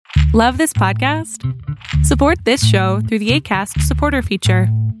Love this podcast? Support this show through the Acast supporter feature.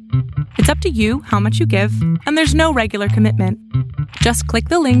 It's up to you how much you give, and there's no regular commitment. Just click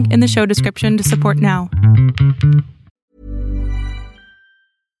the link in the show description to support now.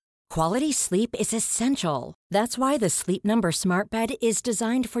 Quality sleep is essential. That's why the Sleep Number Smart Bed is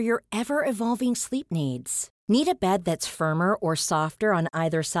designed for your ever-evolving sleep needs. Need a bed that's firmer or softer on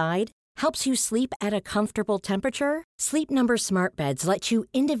either side? Helps you sleep at a comfortable temperature? Sleep Number Smart Beds let you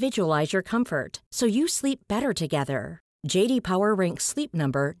individualize your comfort, so you sleep better together. J.D. Power ranks Sleep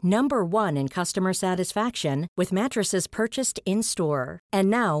Number number 1 in customer satisfaction with mattresses purchased in-store. And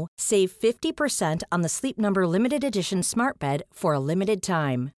now, save 50% on the Sleep Number Limited Edition Smart Bed for a limited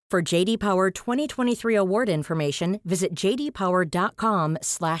time. For J.D. Power 2023 award information, visit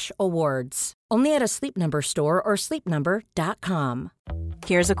jdpower.com/awards. Only at a Sleep Number store or sleepnumber.com.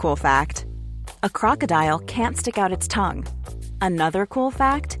 Here's a cool fact. A crocodile can't stick out its tongue. Another cool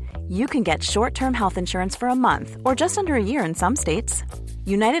fact, you can get short-term health insurance for a month or just under a year in some states.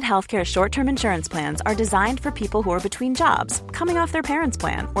 United Healthcare short-term insurance plans are designed for people who are between jobs, coming off their parents'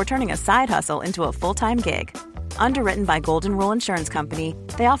 plan, or turning a side hustle into a full-time gig. Underwritten by Golden Rule Insurance Company,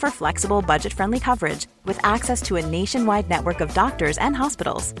 they offer flexible, budget-friendly coverage with access to a nationwide network of doctors and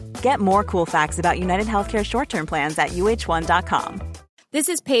hospitals. Get more cool facts about United Healthcare short-term plans at uh1.com. This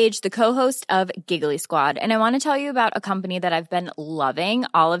is Paige, the co-host of Giggly Squad, and I want to tell you about a company that I've been loving,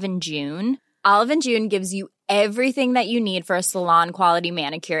 Olive & June. Olive & June gives you everything that you need for a salon-quality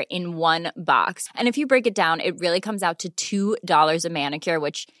manicure in one box. And if you break it down, it really comes out to $2 a manicure,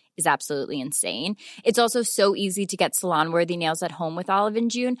 which is absolutely insane. It's also so easy to get salon-worthy nails at home with Olive &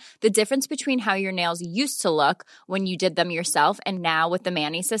 June. The difference between how your nails used to look when you did them yourself and now with the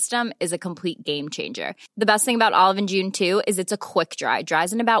Mani system is a complete game changer. The best thing about Olive & June, too, is it's a quick dry.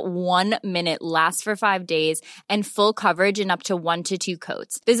 Dries in about 1 minute, lasts for 5 days, and full coverage in up to 1 to 2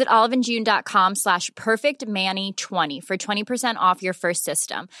 coats. Visit oliveandjune.com/perfectmani20 for 20% off your first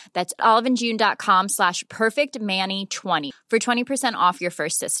system. That's oliveandjune.com/perfectmani20 for 20% off your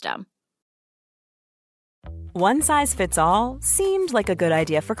first system. One size fits all seemed like a good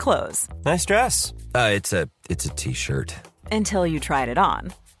idea for clothes. Nice dress. It's a t-shirt. Until you tried it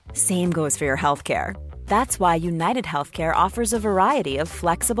on. Same goes for your healthcare. That's why United Healthcare offers a variety of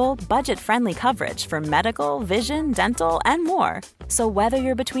flexible, budget-friendly coverage for medical, vision, dental, and more. So whether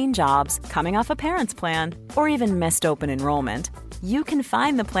you're between jobs, coming off a parent's plan, or even missed open enrollment, you can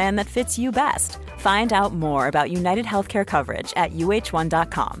find the plan that fits you best. Find out more about United Healthcare coverage at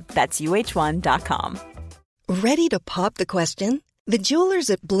uh1.com. That's uh1.com. Ready to pop the question? The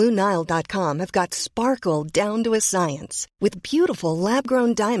jewelers at BlueNile.com have got sparkle down to a science with beautiful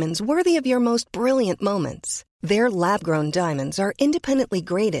lab-grown diamonds worthy of your most brilliant moments. Their lab-grown diamonds are independently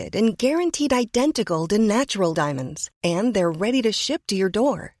graded and guaranteed identical to natural diamonds, and they're ready to ship to your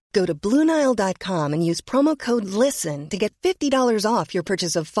door. Go to BlueNile.com and use promo code LISTEN to get $50 off your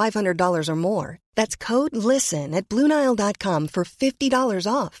purchase of $500 or more. That's code LISTEN at BlueNile.com for $50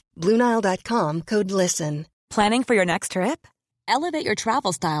 off. BlueNile.com, code LISTEN. Planning for your next trip? Elevate your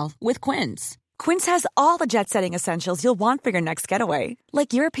travel style with Quince. Quince has all the jet-setting essentials you'll want for your next getaway,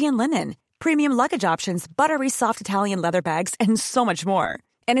 like European linen, premium luggage options, buttery soft Italian leather bags, and so much more.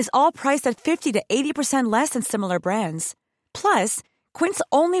 And is all priced at 50 to 80% less than similar brands. Plus, Quince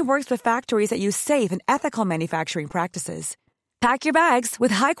only works with factories that use safe and ethical manufacturing practices. Pack your bags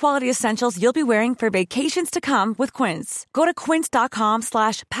with high-quality essentials you'll be wearing for vacations to come with Quince. Go to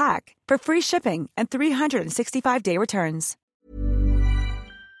quince.com/pack for free shipping and 365-day returns.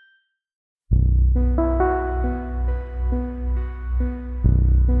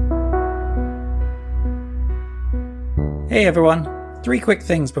 Hey everyone, 3 quick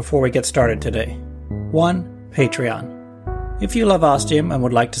things before we get started today. 1. Patreon. If you love Ostium and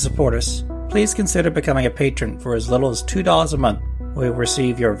would like to support us, please consider becoming a patron for as little as $2 a month, where you'll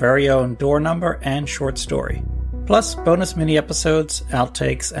receive your very own door number and short story. Plus bonus mini episodes,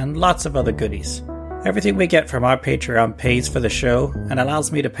 outtakes, and lots of other goodies. Everything we get from our Patreon pays for the show and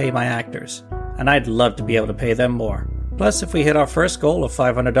allows me to pay my actors, and I'd love to be able to pay them more. Plus, if we hit our first goal of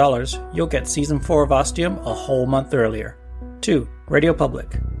 $500, you'll get Season 4 of Ostium a whole month earlier. 2. Radio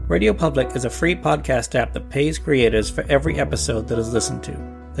Public. Radio Public is a free podcast app that pays creators for every episode that is listened to.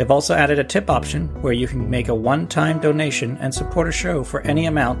 They've also added a tip option where you can make a one-time donation and support a show for any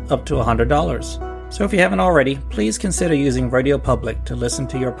amount up to $100. So if you haven't already, please consider using Radio Public to listen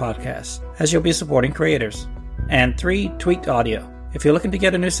to your podcast, as you'll be supporting creators. And 3. Tweaked Audio. If you're looking to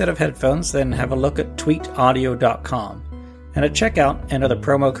get a new set of headphones, then have a look at tweakedaudio.com. And at checkout, enter the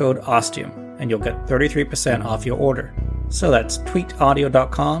promo code OSTIUM, and you'll get 33% off your order. So that's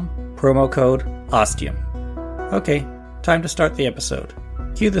tweakedaudio.com, promo code OSTIUM. Okay, time to start the episode.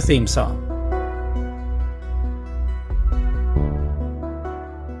 Cue the theme song.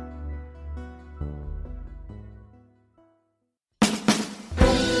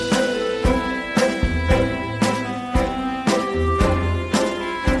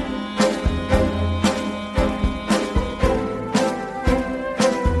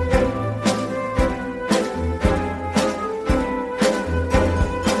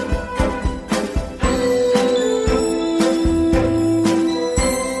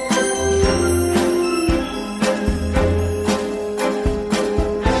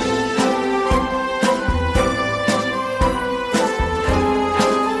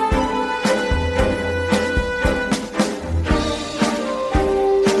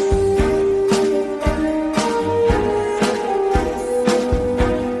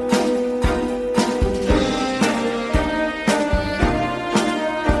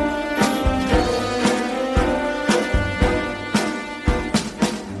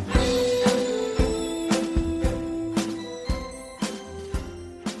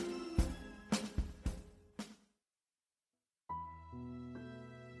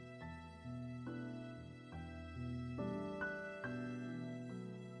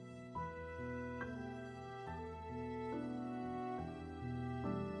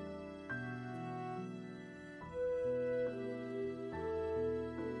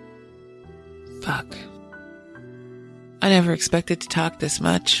 Fuck. I never expected to talk this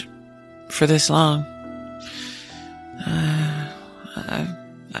much. For this long.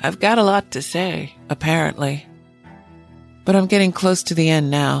 I've got a lot to say, apparently. But I'm getting close to the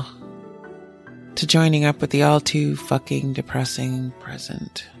end now. To joining up with the all too fucking depressing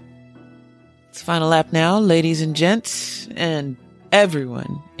present. It's final lap now, ladies and gents, and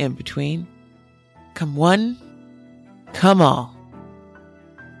everyone in between. Come one, come all.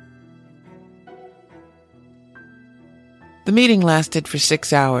 The meeting lasted for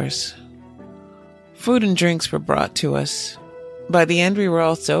 6 hours. Food and drinks were brought to us. By the end, we were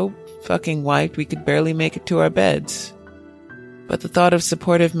all so fucking wiped we could barely make it to our beds. But the thought of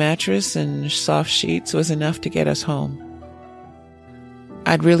supportive mattress and soft sheets was enough to get us home.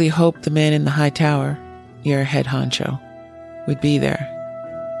 I'd really hoped the man in the high tower, your head honcho, would be there.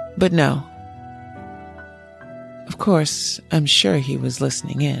 But no. Of course, I'm sure he was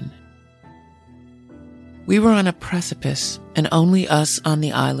listening in. We were on a precipice, and only us on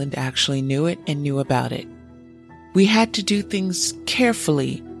the island actually knew it and knew about it. We had to do things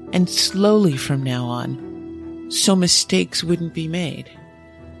carefully and slowly from now on, so mistakes wouldn't be made.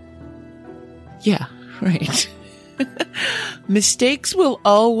 Yeah, right. Mistakes will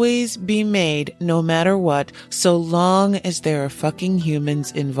always be made, no matter what, so long as there are fucking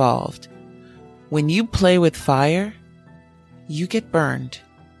humans involved. When you play with fire, you get burned.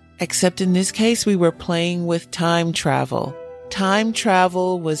 Except in this case, we were playing with time travel. Time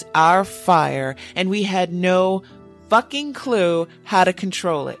travel was our fire, and we had no fucking clue how to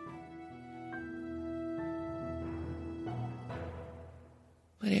control it.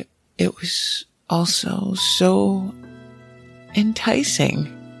 But it was also so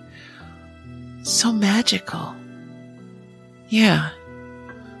enticing. So magical. Yeah,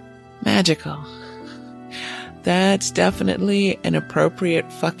 magical. That's definitely an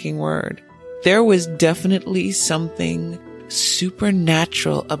appropriate fucking word. There was definitely something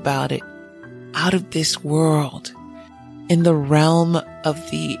supernatural about it, out of this world, in the realm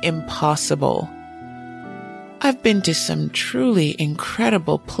of the impossible. I've been to some truly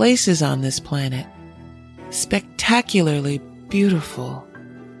incredible places on this planet, spectacularly beautiful.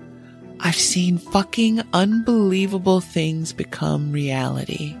 I've seen fucking unbelievable things become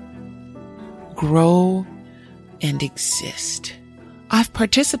reality, grow and exist. I've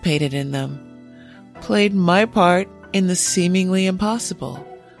participated in them, played my part in the seemingly impossible.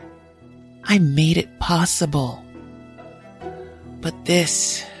 I made it possible. But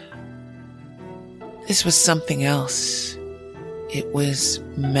this was something else. It was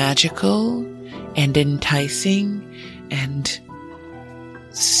magical and enticing and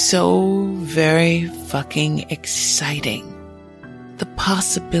so very fucking exciting. The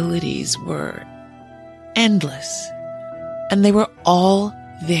possibilities were endless, and they were all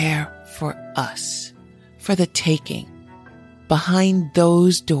there for us, for the taking, behind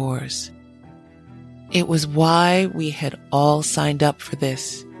those doors. It was why we had all signed up for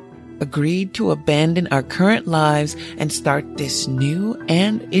this, agreed to abandon our current lives and start this new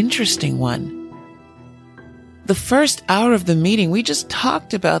and interesting one. The first hour of the meeting, we just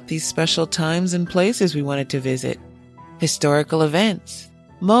talked about these special times and places we wanted to visit, historical events,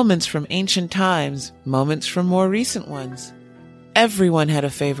 moments from ancient times, moments from more recent ones. Everyone had a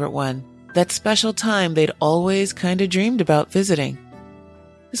favorite one, that special time they'd always kind of dreamed about visiting.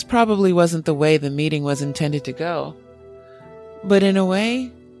 This probably wasn't the way the meeting was intended to go. But in a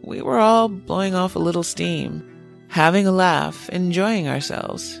way, we were all blowing off a little steam, having a laugh, enjoying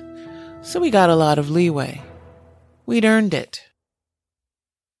ourselves. So we got a lot of leeway. We'd earned it.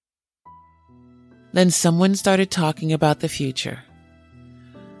 Then someone started talking about the future.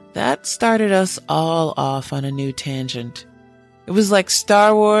 That started us all off on a new tangent. It was like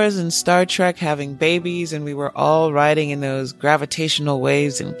Star Wars and Star Trek having babies, and we were all riding in those gravitational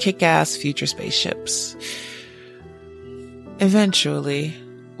waves in kick-ass future spaceships. Eventually,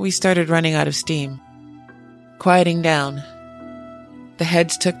 we started running out of steam, quieting down. The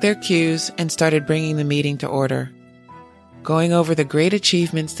heads took their cues and started bringing the meeting to order, going over the great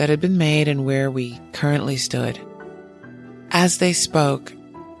achievements that had been made and where we currently stood. As they spoke,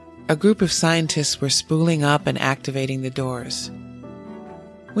 a group of scientists were spooling up and activating the doors.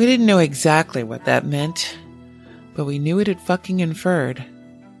 We didn't know exactly what that meant, but we knew it had fucking inferred.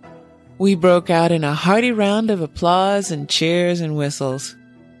 We broke out in a hearty round of applause and cheers and whistles.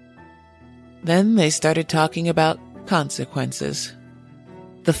 Then they started talking about consequences.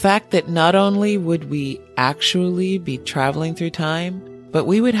 The fact that not only would we actually be traveling through time, but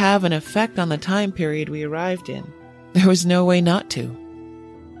we would have an effect on the time period we arrived in. There was no way not to.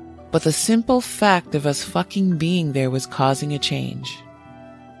 But the simple fact of us fucking being there was causing a change.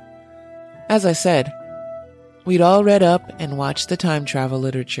 As I said, we'd all read up and watched the time travel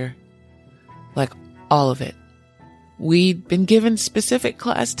literature. Like, all of it. We'd been given specific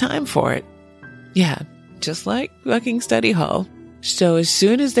class time for it. Yeah, just like fucking study hall. So as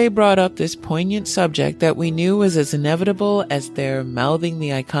soon as they brought up this poignant subject that we knew was as inevitable as their mouthing the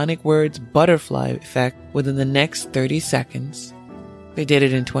iconic words butterfly effect within the next 30 seconds, they did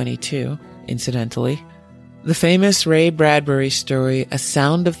it in 22, incidentally, the famous Ray Bradbury story, A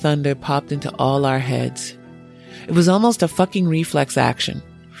Sound of Thunder, popped into all our heads. It was almost a fucking reflex action,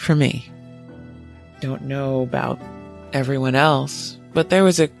 for me. Don't know about everyone else, but there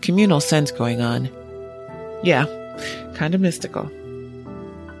was a communal sense going on. Yeah, kind of mystical.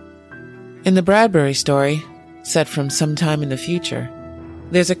 In the Bradbury story, set from some time in the future,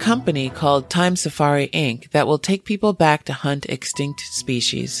 there's a company called Time Safari Inc. that will take people back to hunt extinct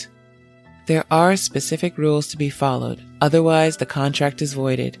species. There are specific rules to be followed, otherwise the contract is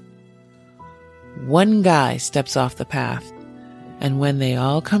voided. One guy steps off the path, and when they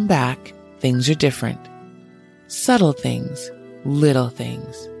all come back, things are different. Subtle things, little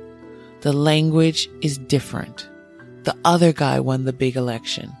things. The language is different. The other guy won the big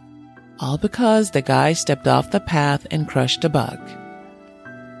election. All because the guy stepped off the path and crushed a bug.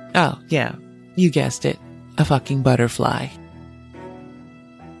 Oh, yeah, you guessed it. A fucking butterfly.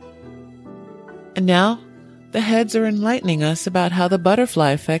 And now, the heads are enlightening us about how the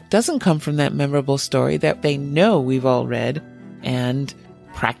butterfly effect doesn't come from that memorable story that they know we've all read and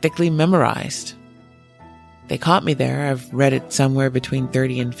practically memorized. They caught me there. I've read it somewhere between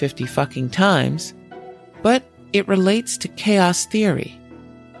 30 and 50 fucking times. But it relates to chaos theory,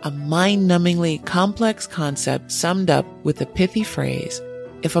 a mind-numbingly complex concept summed up with the pithy phrase,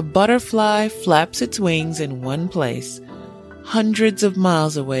 if a butterfly flaps its wings in one place, hundreds of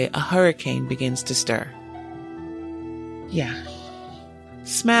miles away a hurricane begins to stir. Yeah.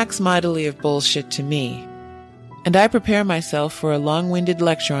 Smacks mightily of bullshit to me. And I prepare myself for a long-winded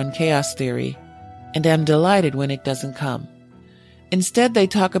lecture on chaos theory, and am delighted when it doesn't come. Instead, they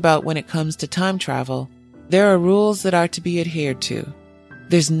talk about when it comes to time travel, there are rules that are to be adhered to.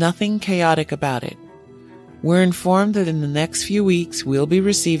 There's nothing chaotic about it. We're informed that in the next few weeks we'll be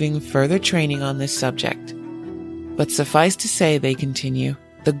receiving further training on this subject. But suffice to say, they continue,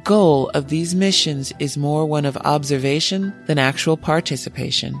 the goal of these missions is more one of observation than actual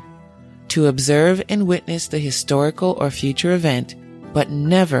participation. To observe and witness the historical or future event, but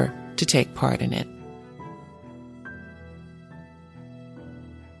never to take part in it.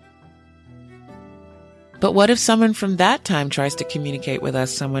 But what if someone from that time tries to communicate with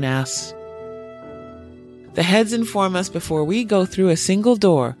us, someone asks? The heads inform us before we go through a single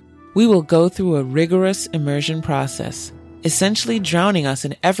door, we will go through a rigorous immersion process, essentially drowning us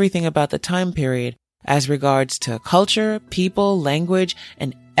in everything about the time period as regards to culture, people, language,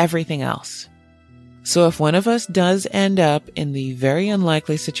 and everything else. So if one of us does end up in the very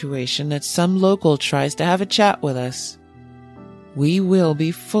unlikely situation that some local tries to have a chat with us, we will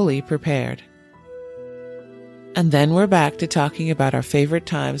be fully prepared. And then we're back to talking about our favorite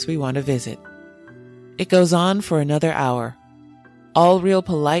times we want to visit. It goes on for another hour, all real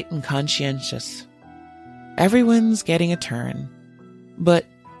polite and conscientious. Everyone's getting a turn. But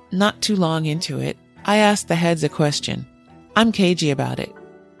not too long into it, I asked the heads a question. I'm cagey about it.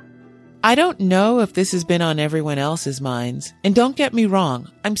 I don't know if this has been on everyone else's minds, and don't get me wrong,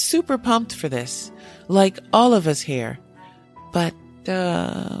 I'm super pumped for this, like all of us here. But,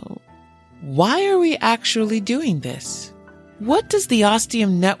 why are we actually doing this? What does the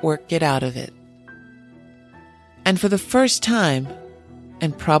Ostium Network get out of it? And for the first time,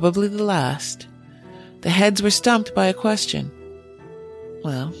 and probably the last, the heads were stumped by a question.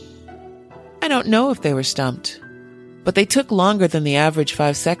 Well, I don't know if they were stumped, but they took longer than the average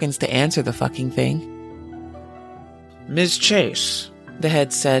 5 seconds to answer the fucking thing. Ms. Chase, the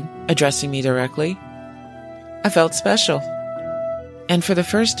head said, addressing me directly. I felt special. And for the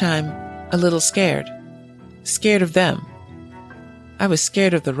first time, a little scared. Scared of them. I was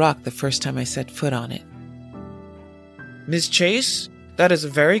scared of the rock the first time I set foot on it. Ms. Chase, that is a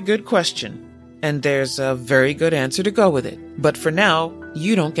very good question, and there's a very good answer to go with it. But for now,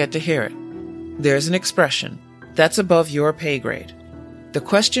 you don't get to hear it. There's an expression. That's above your pay grade. The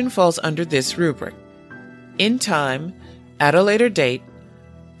question falls under this rubric. In time, at a later date,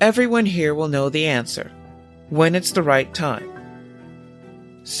 everyone here will know the answer, when it's the right time.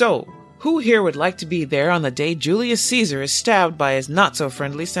 So, who here would like to be there on the day Julius Caesar is stabbed by his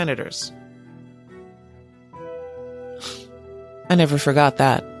not-so-friendly senators? I never forgot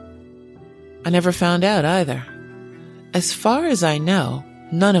that. I never found out either. As far as I know,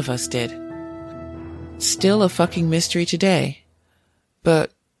 none of us did. Still a fucking mystery today.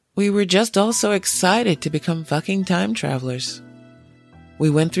 But we were just all so excited to become fucking time travelers. We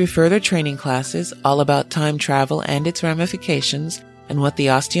went through further training classes all about time travel and its ramifications and what the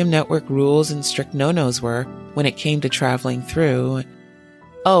Ostium Network rules and strict no-nos were when it came to traveling through.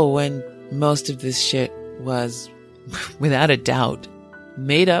 Oh, and most of this shit was, without a doubt,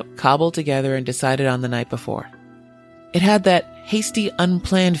 made up, cobbled together, and decided on the night before. It had that hasty,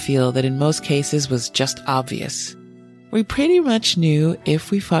 unplanned feel that in most cases was just obvious. We pretty much knew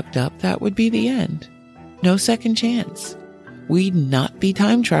if we fucked up, that would be the end. No second chance. We'd not be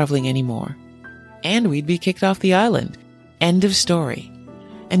time traveling anymore. And we'd be kicked off the island. End of story.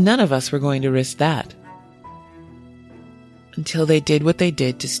 And none of us were going to risk that. Until they did what they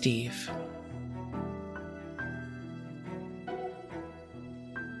did to Steve.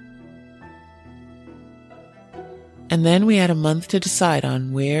 And then we had a month to decide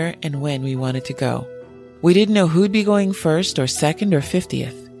on where and when we wanted to go. We didn't know who'd be going first or second or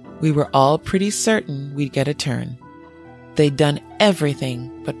 50th. We were all pretty certain we'd get a turn. They'd done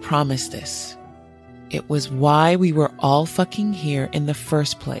everything but promise this. It was why we were all fucking here in the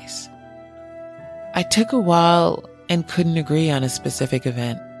first place. I took a while and couldn't agree on a specific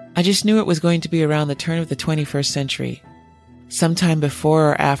event. I just knew it was going to be around the turn of the 21st century. Sometime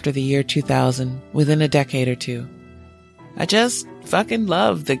before or after the year 2000, within a decade or two. I just fucking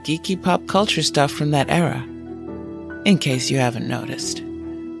love the geeky pop culture stuff from that era. In case you haven't noticed.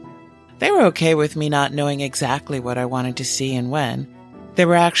 They were okay with me not knowing exactly what I wanted to see and when. There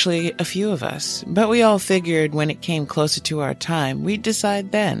were actually a few of us, but we all figured when it came closer to our time, we'd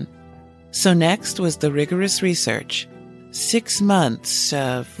decide then. So next was the rigorous research. 6 months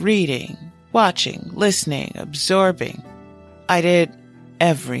of reading, watching, listening, absorbing. I did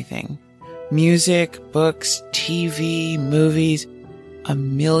everything. Music, books, TV, movies, a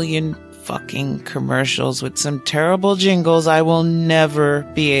million fucking commercials with some terrible jingles I will never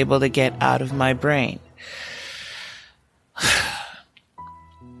be able to get out of my brain.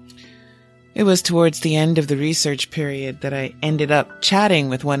 It was towards the end of the research period that I ended up chatting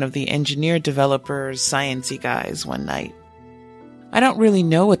with one of the engineer developers, sciencey guys one night. I don't really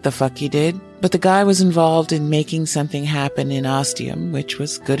know what the fuck he did, but the guy was involved in making something happen in Ostium, which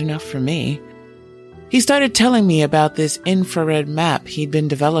was good enough for me. He started telling me about this infrared map he'd been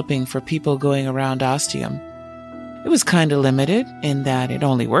developing for people going around Ostium. It was kinda limited in that it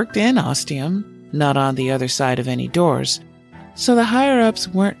only worked in Ostium, not on the other side of any doors, so the higher-ups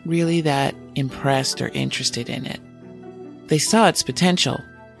weren't really that impressed or interested in it. They saw its potential,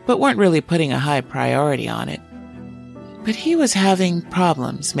 but weren't really putting a high priority on it. But he was having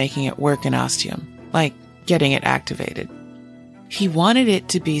problems making it work in Ostium, like getting it activated. He wanted it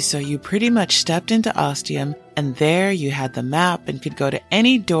to be so you pretty much stepped into Ostium and there you had the map and could go to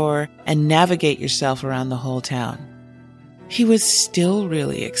any door and navigate yourself around the whole town. He was still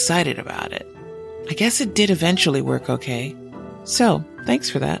really excited about it. I guess it did eventually work okay. So, thanks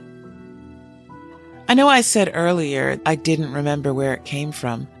for that. I know I said earlier I didn't remember where it came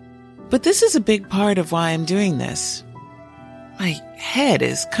from, but this is a big part of why I'm doing this. My head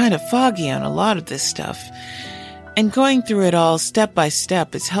is kind of foggy on a lot of this stuff, and going through it all step by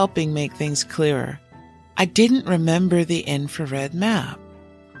step is helping make things clearer. I didn't remember the infrared map.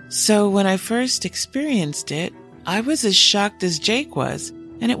 So when I first experienced it, I was as shocked as Jake was,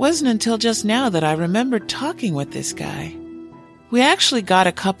 And it wasn't until just now that I remembered talking with this guy. We actually got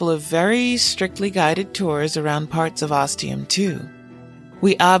a couple of very strictly guided tours around parts of Ostium, too.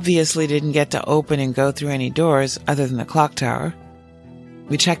 We obviously didn't get to open and go through any doors other than the clock tower.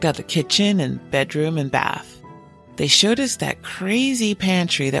 We checked out the kitchen and bedroom and bath. They showed us that crazy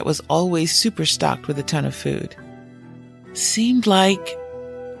pantry that was always super stocked with a ton of food. Seemed like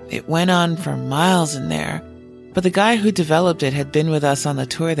it went on for miles in there, but the guy who developed it had been with us on the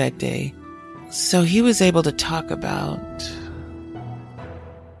tour that day, so he was able to talk about...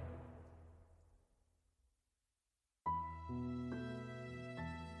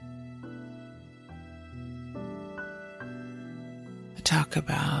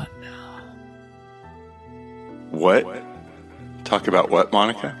 What? Talk about what,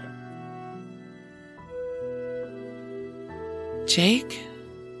 Monica? Jake?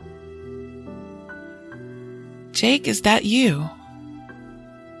 Jake, is that you?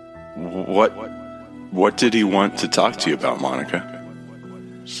 What did he want to talk to you about, Monica?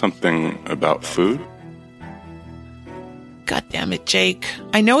 Something about food? God damn it, Jake.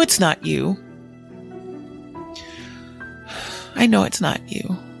 I know it's not you. I know it's not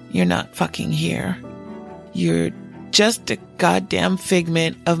you. You're not fucking here. You're just a goddamn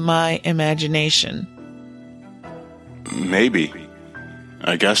figment of my imagination. Maybe.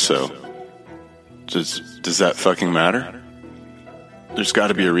 I guess so. Does that fucking matter? There's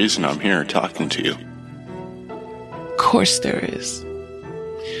gotta be a reason I'm here talking to you. Of course there is.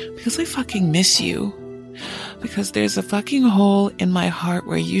 Because I fucking miss you. Because there's a fucking hole in my heart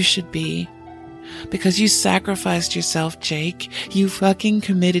where you should be. Because you sacrificed yourself, Jake. You fucking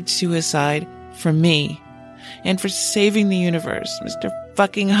committed suicide for me. And for saving the universe, Mr.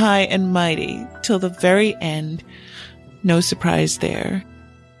 fucking High and Mighty, till the very end. No surprise there.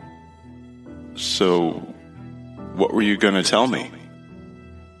 So, what were you gonna tell me?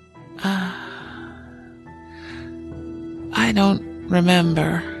 I don't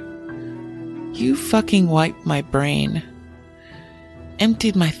remember. You fucking wiped my brain.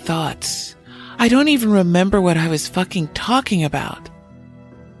 Emptied my thoughts. I don't even remember what I was fucking talking about.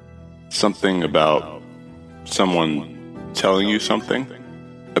 Something about someone telling you something?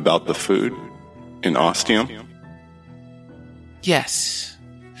 About the food in Ostium? Yes.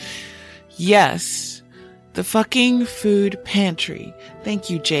 Yes. The fucking food pantry. Thank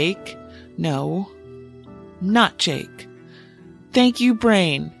you, Jake. No. Not Jake. Thank you,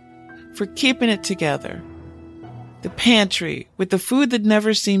 Brain, for keeping it together. The pantry, with the food that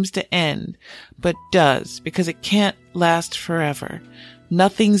never seems to end, but does, because it can't last forever.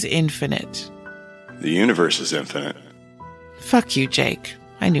 Nothing's infinite. The universe is infinite. Fuck you, Jake.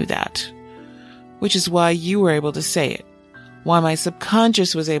 I knew that. Which is why you were able to say it. Why my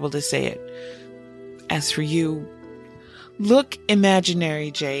subconscious was able to say it. As for you, look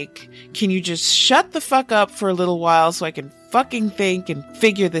imaginary, Jake. Can you just shut the fuck up for a little while so I can fucking think and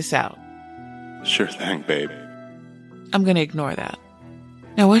figure this out? Sure thing, babe. I'm gonna ignore that.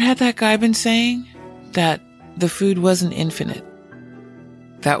 Now, what had that guy been saying? That the food wasn't infinite.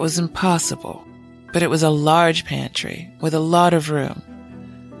 That was impossible. But it was a large pantry with a lot of room.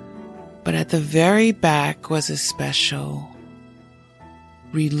 But at the very back was a special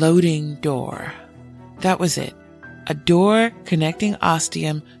reloading door. That was it. A door connecting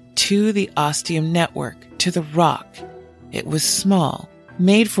Ostium to the Ostium network, to the rock. It was small,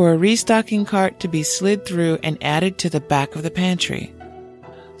 made for a restocking cart to be slid through and added to the back of the pantry.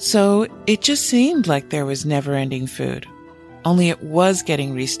 So it just seemed like there was never-ending food. Only it was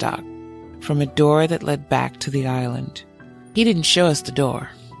getting restocked from a door that led back to the island. He didn't show us the door.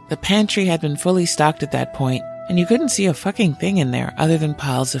 The pantry had been fully stocked at that point, and you couldn't see a fucking thing in there other than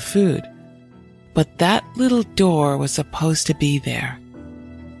piles of food. But that little door was supposed to be there,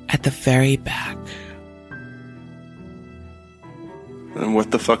 at the very back. Then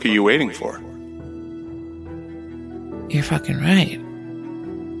what the fuck are you waiting for? You're fucking right.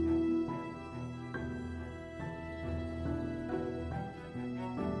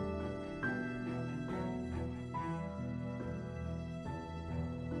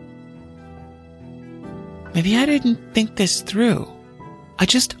 Maybe I didn't think this through. I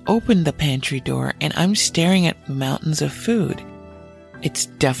just opened the pantry door and I'm staring at mountains of food. It's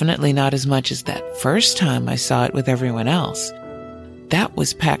definitely not as much as that first time I saw it with everyone else. That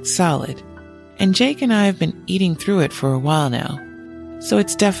was packed solid. And Jake and I have been eating through it for a while now. So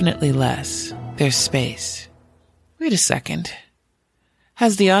it's definitely less. There's space. Wait a second.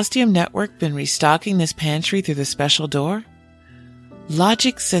 Has the Ostium network been restocking this pantry through the special door?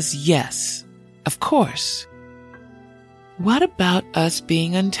 Logic says yes. Of course. What about us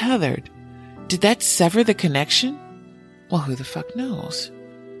being untethered? Did that sever the connection? Well, who the fuck knows?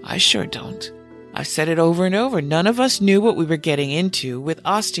 I sure don't. I've said it over and over. None of us knew what we were getting into with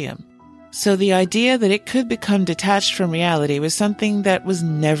ostium. So the idea that it could become detached from reality was something that was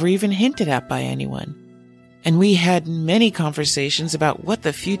never even hinted at by anyone. And we had many conversations about what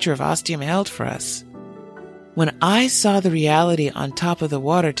the future of ostium held for us. When I saw the reality on top of the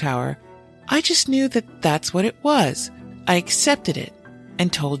water tower, I just knew that that's what it was. I accepted it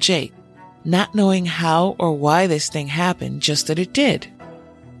and told Jake, not knowing how or why this thing happened, just that it did.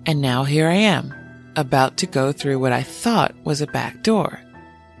 And now here I am, about to go through what I thought was a back door.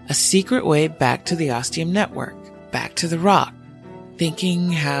 A secret way back to the ostium network, back to the rock,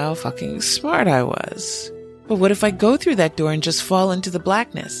 thinking how fucking smart I was. But what if I go through that door and just fall into the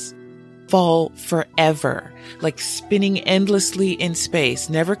blackness? Fall forever, like spinning endlessly in space,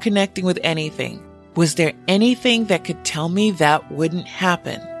 never connecting with anything. Was there anything that could tell me that wouldn't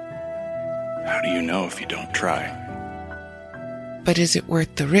happen? How do you know if you don't try? But is it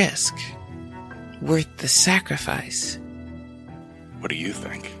worth the risk? Worth the sacrifice? What do you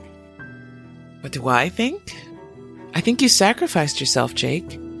think? What do I think? I think you sacrificed yourself,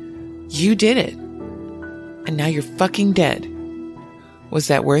 Jake. You did it. And now you're fucking dead. Was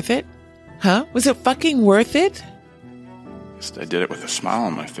that worth it? Huh? Was it fucking worth it? Yes, I did it with a smile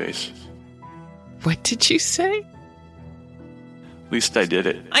on my face. What did you say? At least I did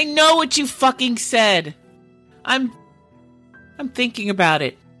it. I know what you fucking said. I'm thinking about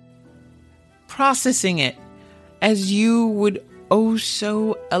it. Processing it. As you would oh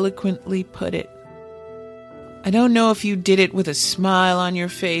so eloquently put it. I don't know if you did it with a smile on your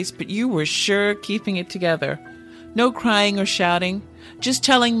face, but you were sure keeping it together. No crying or shouting, just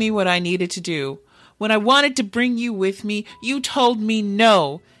telling me what I needed to do. When I wanted to bring you with me, you told me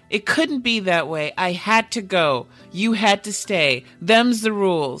no. It couldn't be that way. I had to go. You had to stay. Them's the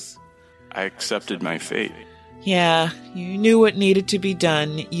rules. I accepted my fate. Yeah, you knew what needed to be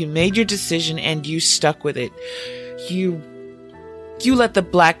done. You made your decision and you stuck with it. You let the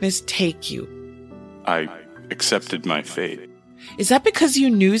blackness take you. I accepted my fate. Is that because you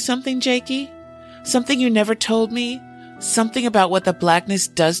knew something, Jakey? Something you never told me? Something about what the blackness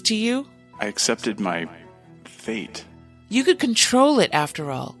does to you? I accepted my fate. You could control it,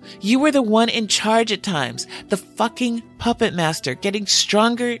 after all. You were the one in charge at times. The fucking puppet master, getting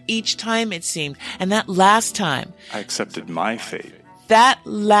stronger each time, it seemed. And that last time... I accepted my fate. That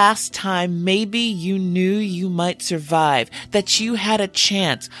last time, maybe you knew you might survive. That you had a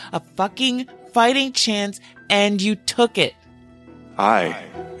chance. A fucking fighting chance, and you took it. I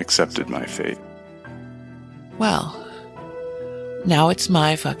accepted my fate. Well, now it's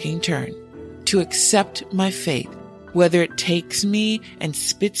my fucking turn to accept my fate, whether it takes me and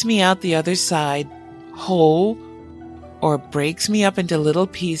spits me out the other side whole or breaks me up into little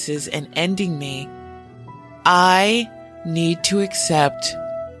pieces and ending me. I need to accept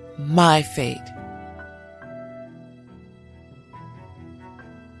my fate.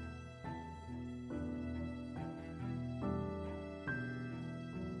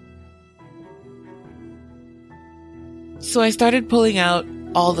 So I started pulling out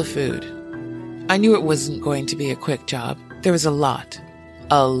all the food. I knew it wasn't going to be a quick job. There was a lot,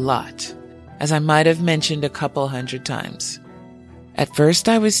 as I might have mentioned a couple 100 times. At first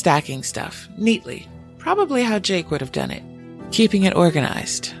I was stacking stuff, neatly, probably how Jake would have done it, keeping it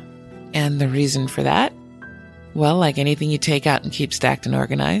organized. And the reason for that? Well, like anything you take out and keep stacked and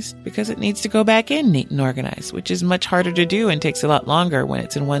organized, because it needs to go back in neat and organized, which is much harder to do and takes a lot longer when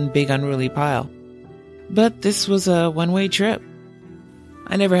it's in one big unruly pile. But this was a one-way trip.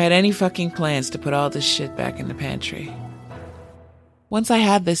 I never had any fucking plans to put all this shit back in the pantry. Once I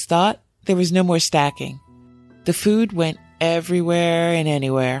had this thought, there was no more stacking. The food went everywhere and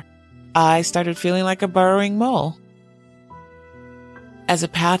anywhere. I started feeling like a burrowing mole. As a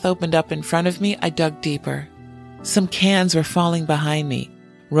path opened up in front of me, I dug deeper. Some cans were falling behind me,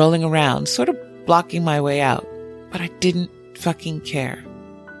 rolling around, sort of blocking my way out. But I didn't fucking care.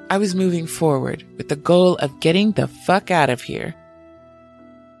 I was moving forward with the goal of getting the fuck out of here.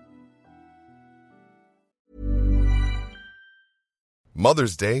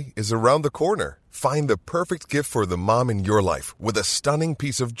 Mother's Day is around the corner. Find the perfect gift for the mom in your life with a stunning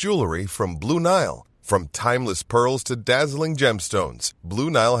piece of jewelry from Blue Nile. From timeless pearls to dazzling gemstones, Blue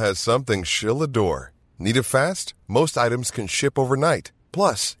Nile has something she'll adore. Need it fast? Most items can ship overnight.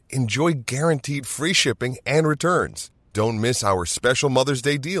 Plus, enjoy guaranteed free shipping and returns. Don't miss our special Mother's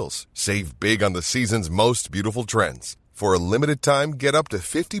Day deals. Save big on the season's most beautiful trends. For a limited time, get up to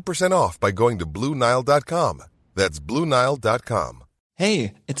 50% off by going to BlueNile.com. That's BlueNile.com.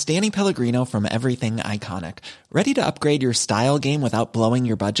 Hey, it's Danny Pellegrino from Everything Iconic. Ready to upgrade your style game without blowing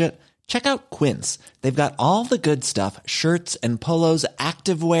your budget? Check out Quince. They've got all the good stuff, shirts and polos,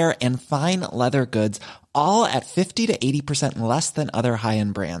 activewear, and fine leather goods, all at 50 to 80% less than other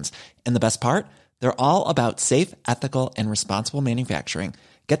high-end brands. And the best part? They're all about safe, ethical, and responsible manufacturing.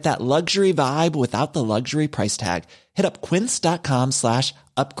 Get that luxury vibe without the luxury price tag. Hit up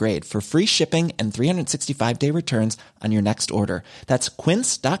quince.com/upgrade for free shipping and 365-day returns on your next order. That's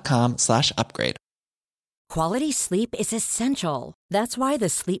quince.com/upgrade. Quality sleep is essential. That's why the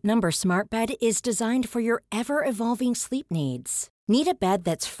Sleep Number Smart Bed is designed for your ever-evolving sleep needs. Need a bed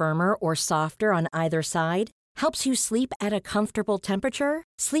that's firmer or softer on either side? Helps you sleep at a comfortable temperature?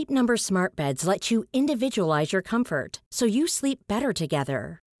 Sleep Number Smart Beds let you individualize your comfort, so you sleep better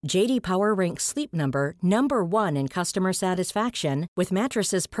together. J.D. Power ranks Sleep Number number 1 in customer satisfaction with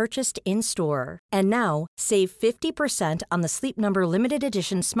mattresses purchased in-store. And now, save 50% on the Sleep Number Limited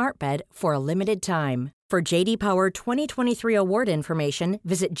Edition Smart Bed for a limited time. For J.D. Power 2023 award information,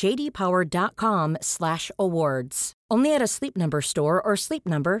 visit jdpower.com/awards. Only at a Sleep Number store or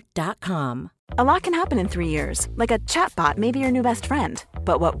sleepnumber.com. A lot can happen in 3 years, like a chatbot may be your new best friend.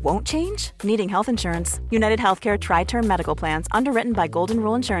 But what won't change? Needing health insurance. United Healthcare Tri-Term Medical Plans, underwritten by Golden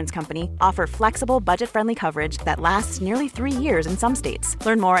Rule Insurance Company, offer flexible, budget-friendly coverage that lasts nearly 3 years in some states.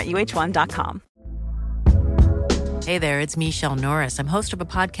 Learn more at uh1.com. Hey there, it's Michelle Norris. I'm host of a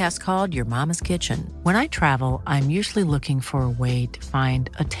podcast called Your Mama's Kitchen. When I travel, I'm usually looking for a way to find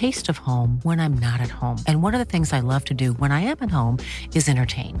a taste of home when I'm not at home. And one of the things I love to do when I am at home is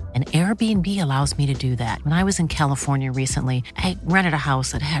entertain. And Airbnb allows me to do that. When I was in California recently, I rented a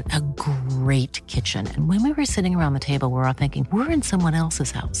house that had a great kitchen. And when we were sitting around the table, we were all thinking, we're in someone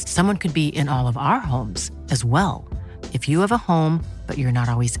else's house. Someone could be in all of our homes as well. If you have a home, but you're not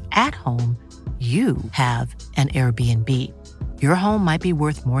always at home, you have an Airbnb. Your home might be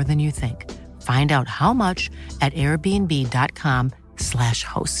worth more than you think. Find out how much at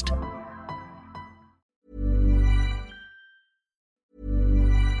airbnb.com/host.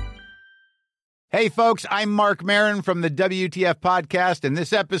 Hey folks, I'm Mark Maron from the WTF Podcast, and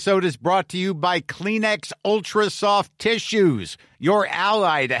this episode is brought to you by Kleenex Ultra Soft Tissues, your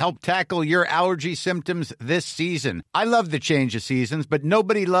ally to help tackle your allergy symptoms this season. I love the change of seasons, but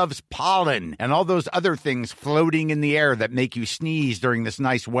nobody loves pollen and all those other things floating in the air that make you sneeze during this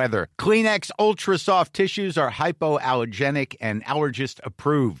nice weather. Kleenex Ultra Soft Tissues are hypoallergenic and allergist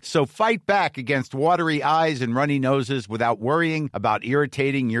approved, so fight back against watery eyes and runny noses without worrying about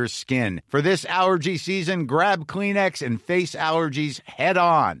irritating your skin. For this allergy season, grab Kleenex and face allergies head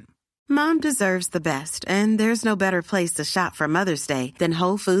on. Mom deserves the best, and there's no better place to shop for Mother's Day than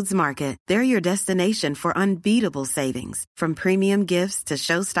Whole Foods Market. They're your destination for unbeatable savings, from premium gifts to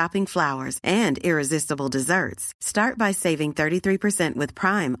show-stopping flowers and irresistible desserts. Start by saving 33% with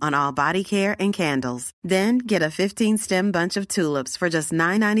Prime on all body care and candles. Then get a 15-stem bunch of tulips for just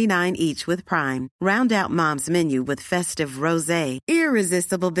 $9.99 each with Prime. Round out Mom's menu with festive rosé,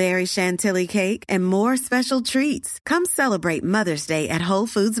 irresistible berry chantilly cake, and more special treats. Come celebrate Mother's Day at Whole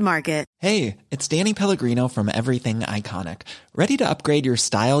Foods Market. Hey, it's Danny Pellegrino from Everything Iconic. Ready to upgrade your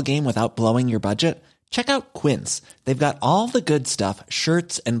style game without blowing your budget? Check out Quince. They've got all the good stuff,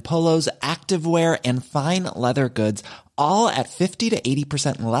 shirts and polos, activewear, and fine leather goods, all at 50 to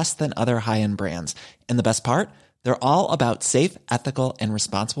 80% less than other high-end brands. And the best part? They're all about safe, ethical, and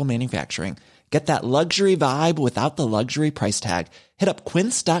responsible manufacturing. Get that luxury vibe without the luxury price tag. Hit up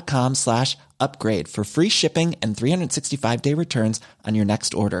quince.com/upgrade for free shipping and 365-day returns on your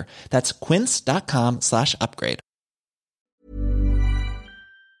next order. That's quince.com/upgrade.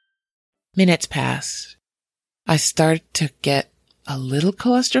 Minutes passed. I started to get a little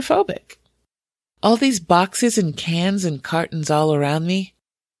claustrophobic. All these boxes and cans and cartons all around me,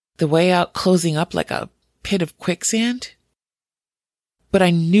 the way out closing up like a pit of quicksand. But I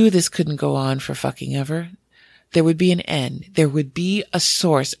knew this couldn't go on for fucking ever. There would be an end. There would be a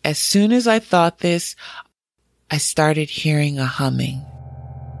source. As soon as I thought this, I started hearing a humming.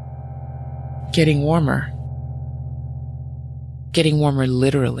 Getting warmer. Getting warmer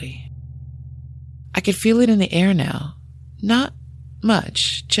literally. I could feel it in the air now. Not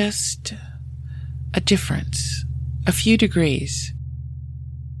much, just a difference. A few degrees.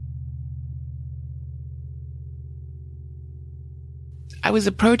 I was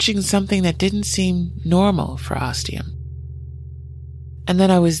approaching something that didn't seem normal for Ostium. And then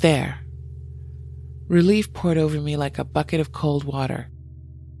I was there. Relief poured over me like a bucket of cold water.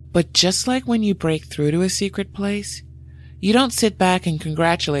 But just like when you break through to a secret place, you don't sit back and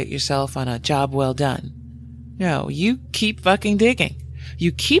congratulate yourself on a job well done. No, you keep fucking digging.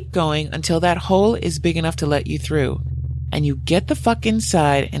 You keep going until that hole is big enough to let you through. And you get the fuck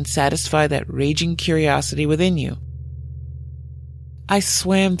inside and satisfy that raging curiosity within you. I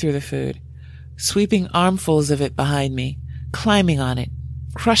swam through the food, sweeping armfuls of it behind me, climbing on it,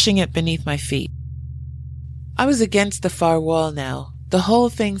 crushing it beneath my feet. I was against the far wall now. The whole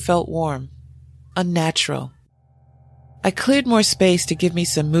thing felt warm, unnatural. I cleared more space to give me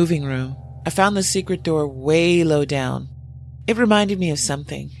some moving room. I found the secret door way low down. It reminded me of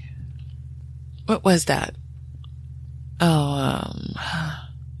something. What was that?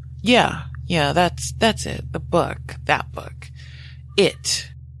 Yeah, that's it. The book, that book.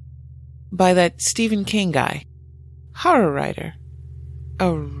 It. By that Stephen King guy. Horror writer.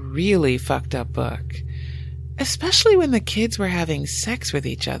 A really fucked up book. Especially when the kids were having sex with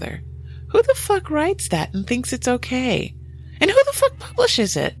each other. Who the fuck writes that and thinks it's okay? And who the fuck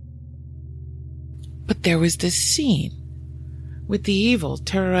publishes it? But there was this scene with the evil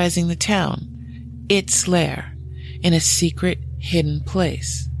terrorizing the town, its lair, in a secret, hidden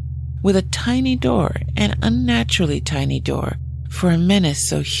place, with a tiny door, an unnaturally tiny door, for a menace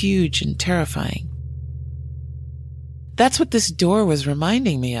so huge and terrifying. That's what this door was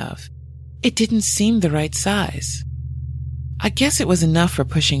reminding me of. It didn't seem the right size. I guess it was enough for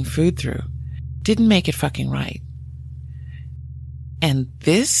pushing food through. Didn't make it fucking right. And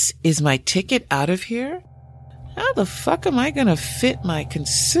this is my ticket out of here? How the fuck am I gonna fit my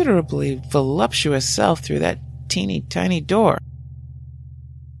considerably voluptuous self through that teeny tiny door?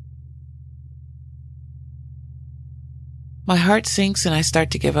 My heart sinks and I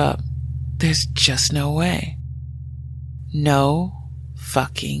start to give up. There's just no way. No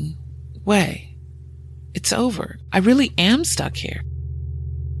fucking way. It's over. I really am stuck here.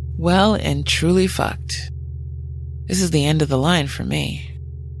 Well and truly fucked. This is the end of the line for me.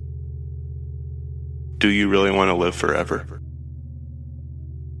 Do you really want to live forever?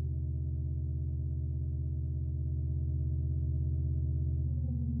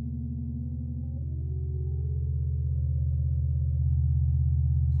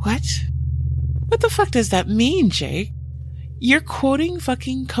 What? What the fuck does that mean, Jake? You're quoting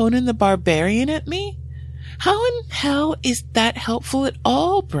fucking Conan the Barbarian at me? How in hell is that helpful at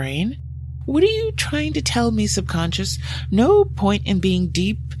all, brain? What are you trying to tell me, subconscious? No point in being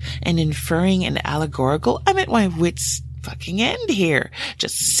deep and inferring and allegorical. I'm at my wit's fucking end here.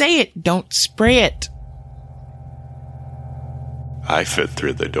 Just say it, don't spray it. I fit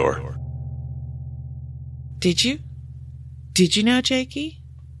through the door. Did you? Did you now, Jakey?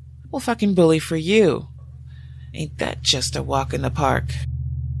 Well, fucking bully for you. Ain't that just a walk in the park?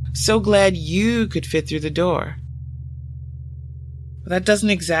 So glad you could fit through the door. But that doesn't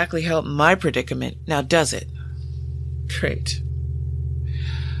exactly help my predicament, now does it? Great.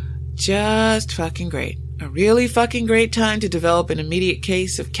 Just fucking great. A really fucking great time to develop an immediate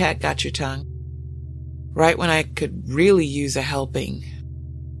case of cat got your tongue. Right when I could really use a helping.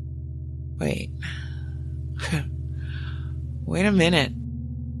 Wait. Wait a minute.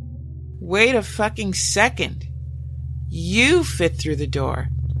 Wait a fucking second. You fit through the door.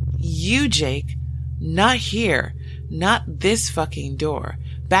 You, Jake. Not here. Not this fucking door.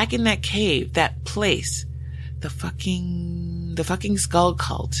 Back in that cave, that place. The fucking skull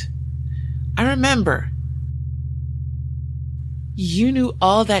cult. I remember. You knew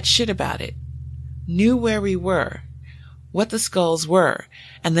all that shit about it. Knew where we were. What the skulls were.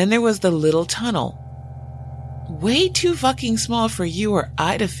 And then there was the little tunnel. Way too fucking small for you or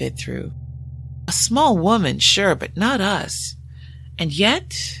I to fit through. A small woman, sure, but not us. And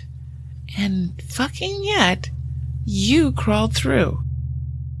yet, you crawled through.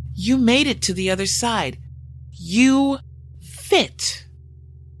 You made it to the other side. You fit.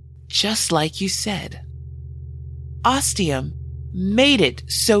 Just like you said. Ostium made it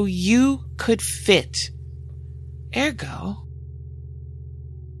so you could fit. Ergo,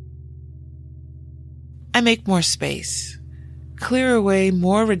 I make more space. Clear away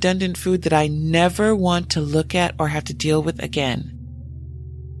more redundant food that I never want to look at or have to deal with again.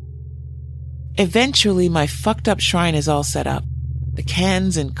 Eventually, my fucked up shrine is all set up. The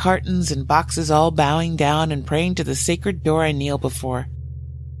cans and cartons and boxes all bowing down and praying to the sacred door I kneel before.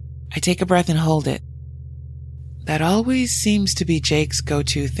 I take a breath and hold it. That always seems to be Jake's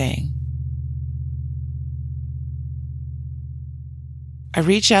go-to thing. I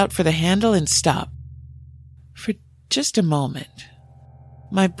reach out for the handle and stop. For just a moment.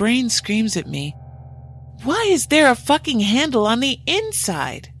 My brain screams at me, why is there a fucking handle on the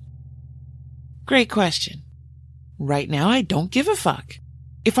inside? Great question. Right now, I don't give a fuck.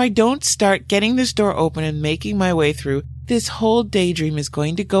 If I don't start getting this door open and making my way through, this whole daydream is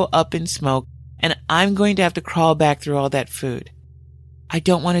going to go up in smoke and I'm going to have to crawl back through all that food. I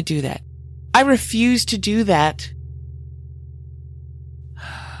don't want to do that. I refuse to do that.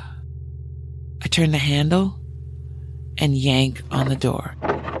 I turn the handle and yank on the door.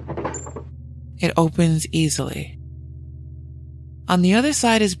 It opens easily. On the other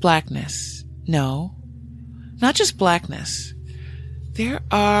side is blackness. No, not just blackness. There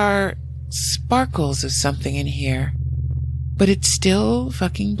are sparkles of something in here, but it's still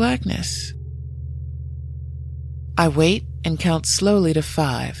fucking blackness. I wait and count slowly to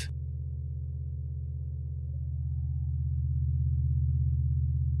 5.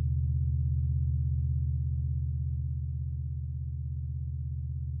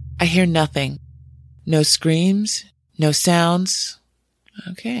 I hear nothing. No screams, no sounds.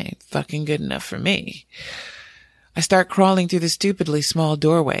 Okay, fucking good enough for me. I start crawling through the stupidly small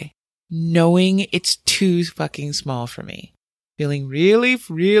doorway, knowing it's too fucking small for me. Feeling really,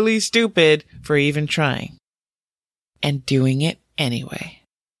 really stupid for even trying. And doing it anyway.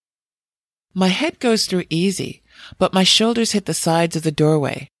 My head goes through easy, but my shoulders hit the sides of the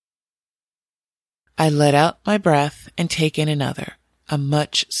doorway. I let out my breath and take in another, a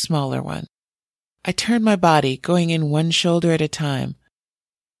much smaller one. I turn my body, going in one shoulder at a time.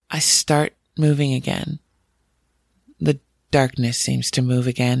 I start moving again. The darkness seems to move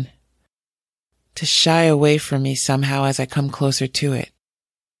again, to shy away from me somehow as I come closer to it.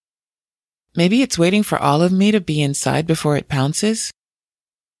 Maybe it's waiting for all of me to be inside before it pounces?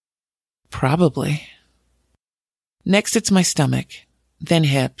 Probably. Next it's my stomach, then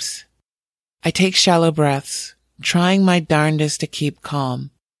hips. I take shallow breaths, trying my darndest to keep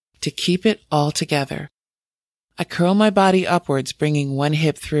calm, to keep it all together. I curl my body upwards, bringing one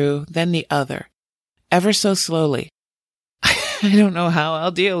hip through, then the other, ever so slowly. I don't know how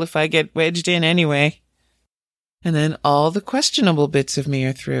I'll deal if I get wedged in anyway. And then all the questionable bits of me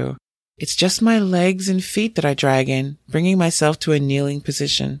are through. It's just my legs and feet that I drag in, bringing myself to a kneeling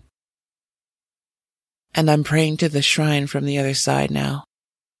position. And I'm praying to the shrine from the other side now.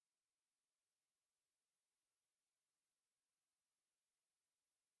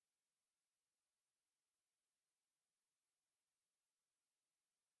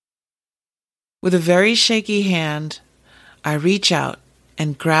 With a very shaky hand, I reach out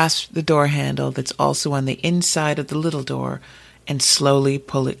and grasp the door handle that's also on the inside of the little door and slowly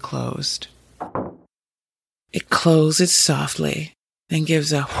pull it closed. It closes softly, then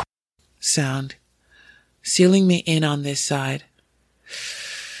gives a sound, sealing me in on this side.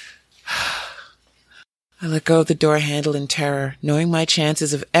 I let go of the door handle in terror, knowing my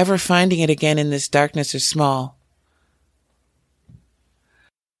chances of ever finding it again in this darkness are small.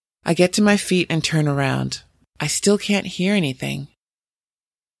 I get to my feet and turn around. I still can't hear anything.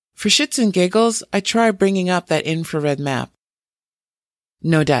 For shits and giggles, I try bringing up that infrared map.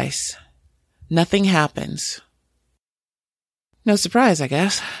 No dice. Nothing happens. No surprise, I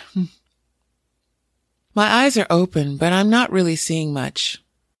guess. My eyes are open, but I'm not really seeing much.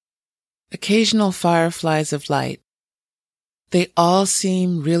 Occasional fireflies of light. They all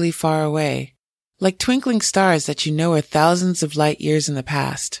seem really far away, like twinkling stars that you know are thousands of light years in the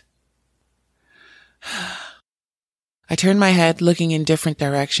past. I turn my head, looking in different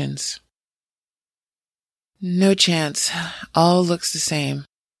directions. No chance. All looks the same.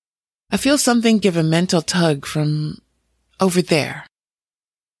 I feel something give a mental tug from over there.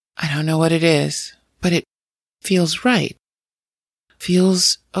 I don't know what it is, but it feels right.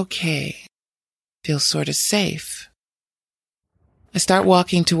 Feels okay. Feels sort of safe. I start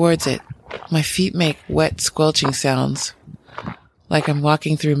walking towards it. My feet make wet, squelching sounds, like I'm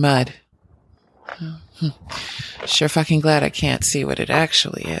walking through mud. Sure fucking glad I can't see what it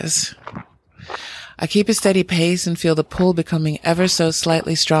actually is. I keep a steady pace and feel the pull becoming ever so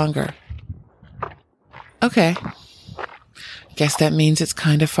slightly stronger. Okay. Guess that means it's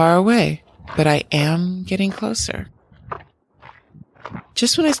kind of far away, but I am getting closer.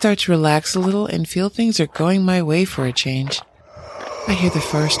 Just when I start to relax a little and feel things are going my way for a change, I hear the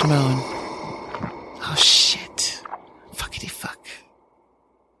first moan. Oh shit. Fuckity fuck.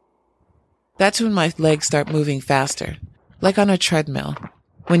 That's when my legs start moving faster, like on a treadmill.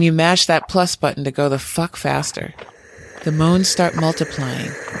 When you mash that plus button to go the fuck faster, the moans start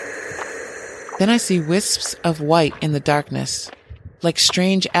multiplying. Then I see wisps of white in the darkness, like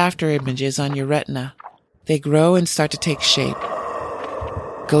strange after images on your retina. They grow and start to take shape.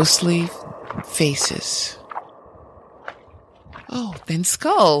 Ghostly faces. Oh, then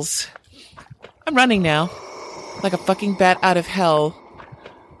skulls. I'm running now, like a fucking bat out of hell.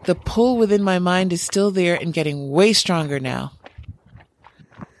 The pull within my mind is still there and getting way stronger now.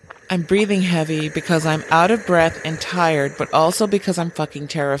 I'm breathing heavy because I'm out of breath and tired, but also because I'm fucking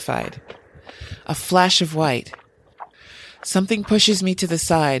terrified. A flash of white. Something pushes me to the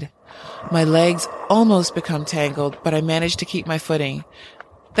side. My legs almost become tangled, but I manage to keep my footing.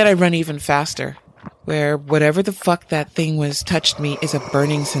 Then I run even faster. where whatever the fuck that thing was touched me is a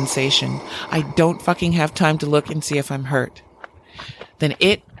burning sensation. I don't fucking have time to look and see if I'm hurt. Then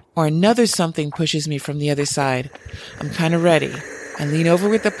it or another something pushes me from the other side. I'm kind of ready. I lean over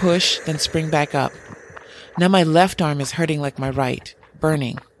with a push, then spring back up. Now my left arm is hurting like my right,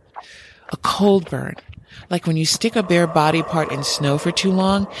 burning. A cold burn, like when you stick a bare body part in snow for too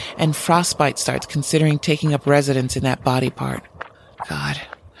long and frostbite starts considering taking up residence in that body part. God,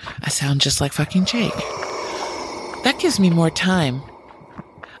 I sound just like fucking Jake. That gives me more time.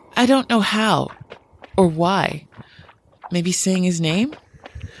 I don't know how or why. Maybe saying his name?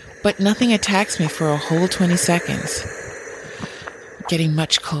 But nothing attacks me for a whole 20 seconds. Getting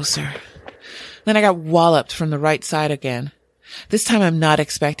much closer. Then I got walloped from the right side again. This time I'm not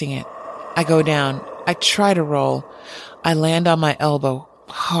expecting it. I go down. I try to roll. I land on my elbow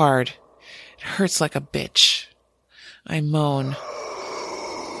hard. It hurts like a bitch. I moan.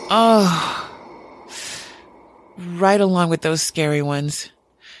 Oh. Right along with those scary ones,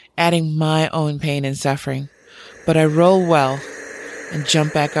 adding my own pain and suffering. But I roll well and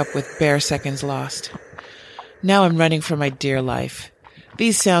jump back up with bare seconds lost. Now I'm running for my dear life.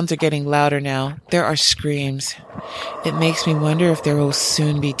 These sounds are getting louder now. There are screams. It makes me wonder if there will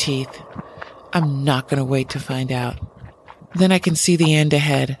soon be teeth. I'm not going to wait to find out. Then I can see the end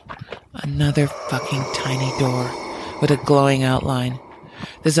ahead. Another fucking tiny door with a glowing outline.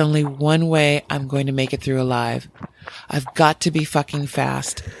 There's only one way I'm going to make it through alive. I've got to be fucking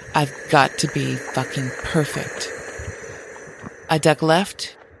fast. I've got to be fucking perfect. I duck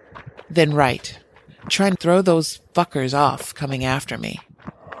left, then right. Try and throw those fuckers off coming after me.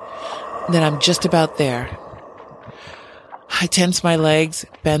 Then I'm just about there. I tense my legs,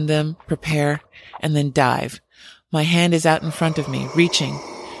 bend them, prepare, and then dive. My hand is out in front of me, reaching.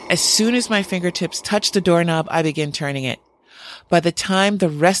 As soon as my fingertips touch the doorknob, I begin turning it. By the time the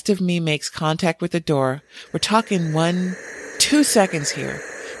rest of me makes contact with the door, we're talking 1-2 seconds here.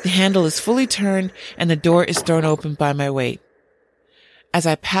 The handle is fully turned and the door is thrown open by my weight. As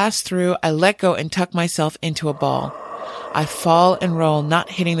I pass through, I let go and tuck myself into a ball. I fall and roll, not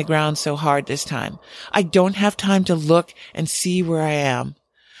hitting the ground so hard this time. I don't have time to look and see where I am.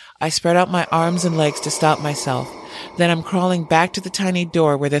 I spread out my arms and legs to stop myself. Then I'm crawling back to the tiny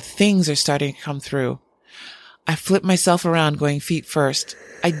door where the things are starting to come through. I flip myself around, going feet first.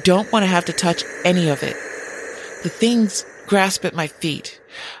 I don't want to have to touch any of it. The things grasp at my feet.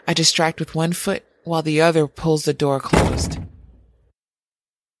 I distract with one foot while the other pulls the door closed.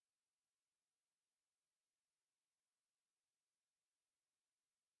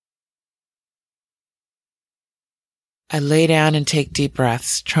 I lay down and take deep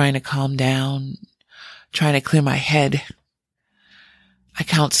breaths, trying to calm down, trying to clear my head. I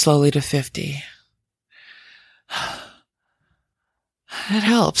count slowly to 50. It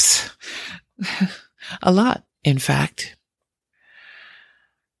helps. A lot, in fact.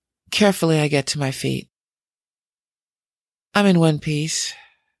 Carefully, I get to my feet. I'm in one piece.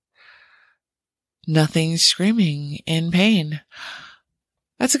 Nothing screaming in pain.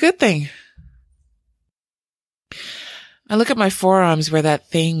 That's a good thing. I look at my forearms where that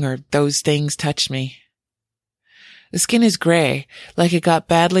thing or those things touched me. The skin is gray, like it got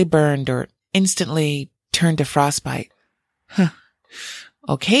badly burned or instantly turned to frostbite.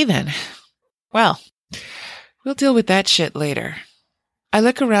 Okay then. Well, we'll deal with that shit later. I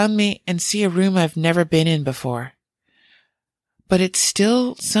look around me and see a room I've never been in before. But it's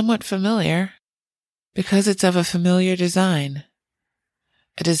still somewhat familiar because it's of a familiar design.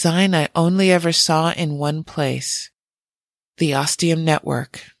 A design I only ever saw in one place. The Ostium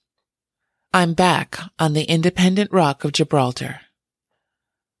Network. I'm back on the independent rock of Gibraltar.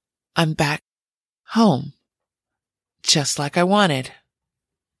 I'm back home, just like I wanted.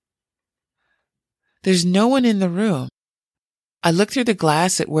 There's no one in the room. I look through the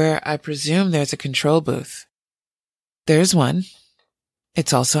glass at where I presume there's a control booth. There's one.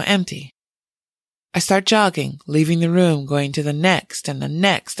 It's also empty. I start jogging, leaving the room, going to the next and the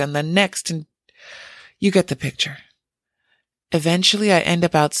next and the next, and you get the picture. Eventually, I end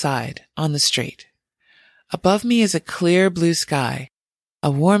up outside, on the street. Above me is a clear blue sky,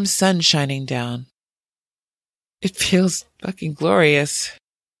 a warm sun shining down. It feels fucking glorious.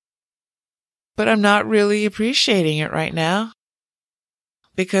 But I'm not really appreciating it right now,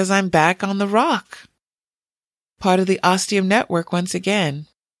 because I'm back on the rock, part of the Ostium Network once again.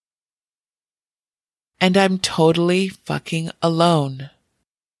 And I'm totally fucking alone.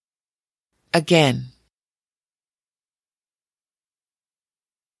 Again.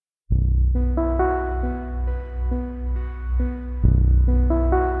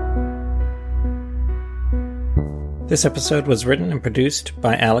 This episode was written and produced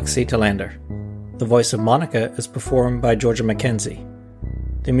by Alex C. Talander. The voice of Monica is performed by Georgia Mackenzie.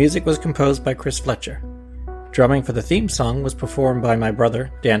 The music was composed by Chris Fletcher. Drumming for the theme song was performed by my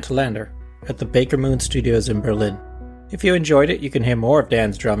brother, Dan Talander, at the Baker Moon Studios in Berlin. If you enjoyed it, you can hear more of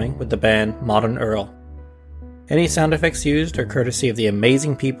Dan's drumming with the band Modern Earl. Any sound effects used are courtesy of the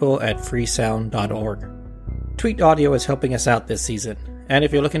amazing people at freesound.org. Tweaked Audio is helping us out this season, and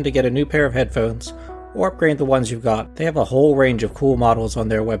if you're looking to get a new pair of headphones or upgrade the ones you've got, they have a whole range of cool models on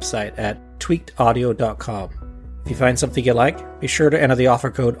their website at tweakedaudio.com. If you find something you like, be sure to enter the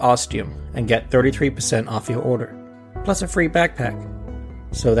offer code OSTIUM and get 33% off your order, plus a free backpack.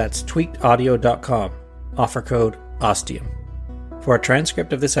 So that's tweakedaudio.com, offer code OSTIUM. For a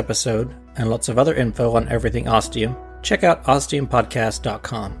transcript of this episode and lots of other info on everything Ostium, check out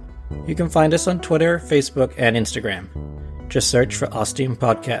ostiumpodcast.com. You can find us on Twitter, Facebook, and Instagram. Just search for Ostium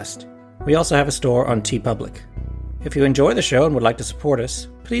Podcast. We also have a store on TeePublic. If you enjoy the show and would like to support us,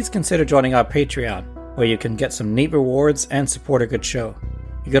 please consider joining our Patreon, where you can get some neat rewards and support a good show.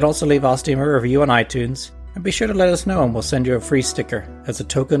 You can also leave Ostium a review on iTunes, and be sure to let us know and we'll send you a free sticker as a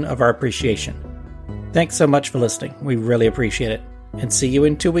token of our appreciation. Thanks so much for listening. We really appreciate it. And see you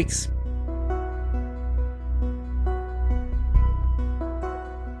in 2 weeks.